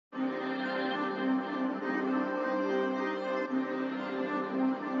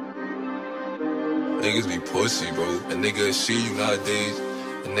Niggas be pussy, bro. A nigga see you nowadays,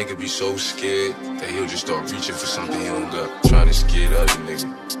 a nigga be so scared that he'll just start reaching for something he don't got. Trying to scare the other nigga.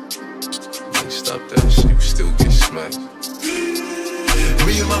 Man, stop that shit, you still get smacked.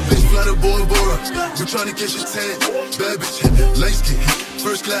 Me and my bitch fly to Bora Bora. We're trying to catch a tan. Bad bitch, light skin,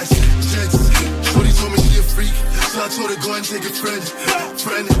 first class, jets. Shorty told me she a freak, so I told her go and take a friend.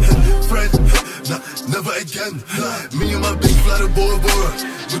 Nah, never again. Me and my bitch fly to Bora Bora.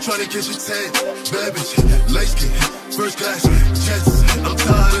 We're trying to catch a tan. Bad bitch, light skin, first class, jets. I'm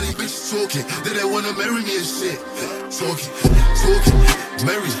tired of these bitches talking, they wanna marry me and shit. Talking,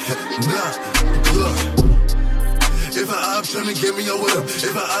 marry, nah, look. If I up tryna get me, I with him.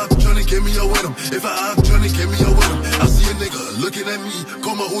 If I up tryna get me, I with him. If I up tryna get me, I with him. I see a nigga looking at me.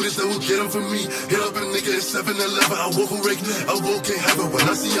 Call my oldest that will get him for me. Hit up a nigga at 7-Eleven. I walk awake, I walk in heaven. When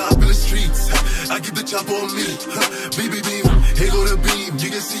I see you up in the streets, I get the chopper on me. Baby beam, here go the beam.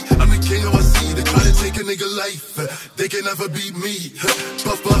 You can see I'm the king of my seed. They try to take a nigga life, they can never beat me.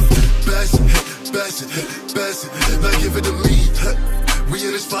 Puff, bash it, now give it to me. We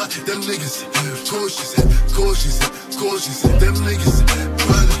in the spot, them niggas cautious. Them niggas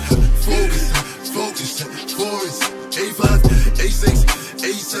tryna focus. Forest, A5, A6,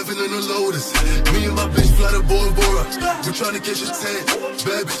 A7 in the Lotus. Me and my bitch fly to Bora Bora. We're tryna catch a tan.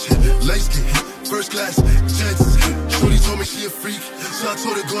 Bad bitch, light skin, first class, jets. Shorty told me she a freak, so I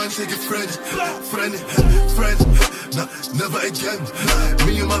told her go and take a friend. Nah, never again.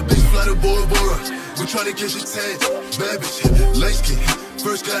 Me and my bitch fly to Bora Bora. We're tryna catch a tan. Bad bitch, light skin,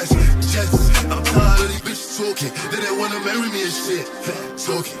 first class, jets. I'm tired of these bitches talking, they wanna marry me and shit.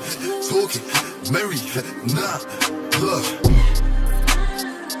 Talking, marry, nah.